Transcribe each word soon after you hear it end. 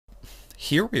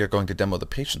Here we are going to demo the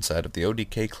patient side of the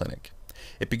ODK clinic.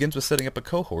 It begins with setting up a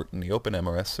cohort in the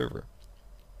OpenMRS server.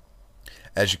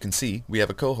 As you can see, we have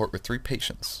a cohort with 3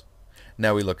 patients.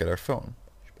 Now we look at our phone.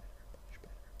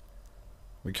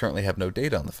 We currently have no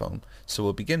data on the phone, so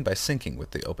we'll begin by syncing with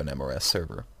the OpenMRS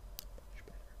server.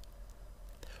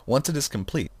 Once it is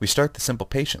complete, we start the simple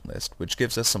patient list, which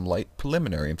gives us some light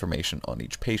preliminary information on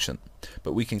each patient,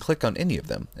 but we can click on any of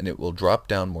them and it will drop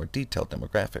down more detailed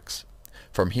demographics.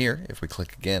 From here, if we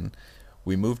click again,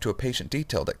 we move to a patient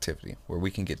detailed activity where we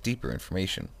can get deeper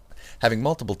information. Having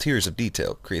multiple tiers of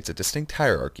detail creates a distinct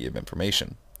hierarchy of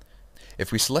information.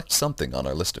 If we select something on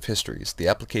our list of histories, the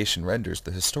application renders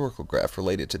the historical graph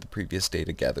related to the previous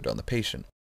data gathered on the patient.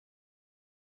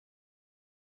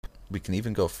 We can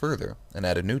even go further and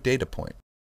add a new data point.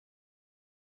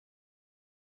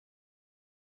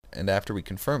 And after we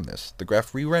confirm this, the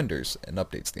graph re-renders and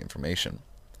updates the information.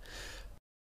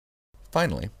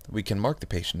 Finally, we can mark the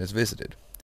patient as visited.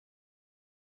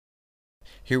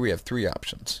 Here we have 3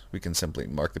 options. We can simply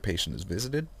mark the patient as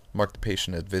visited, mark the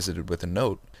patient as visited with a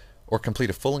note, or complete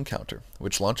a full encounter,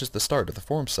 which launches the start of the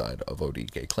form side of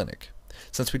ODK Clinic.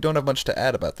 Since we don't have much to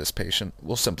add about this patient,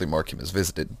 we'll simply mark him as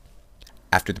visited.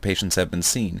 After the patients have been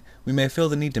seen, we may feel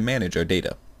the need to manage our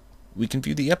data. We can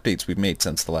view the updates we've made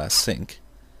since the last sync,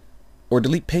 or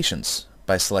delete patients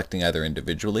by selecting either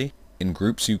individually, in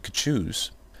groups you could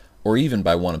choose, or even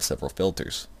by one of several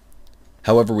filters.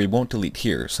 However, we won't delete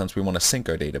here since we want to sync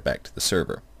our data back to the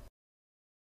server.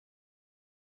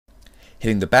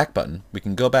 Hitting the back button, we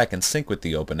can go back and sync with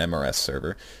the OpenMRS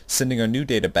server, sending our new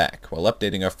data back while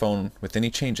updating our phone with any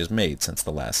changes made since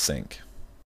the last sync.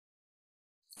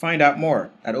 Find out more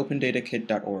at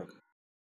opendatakit.org.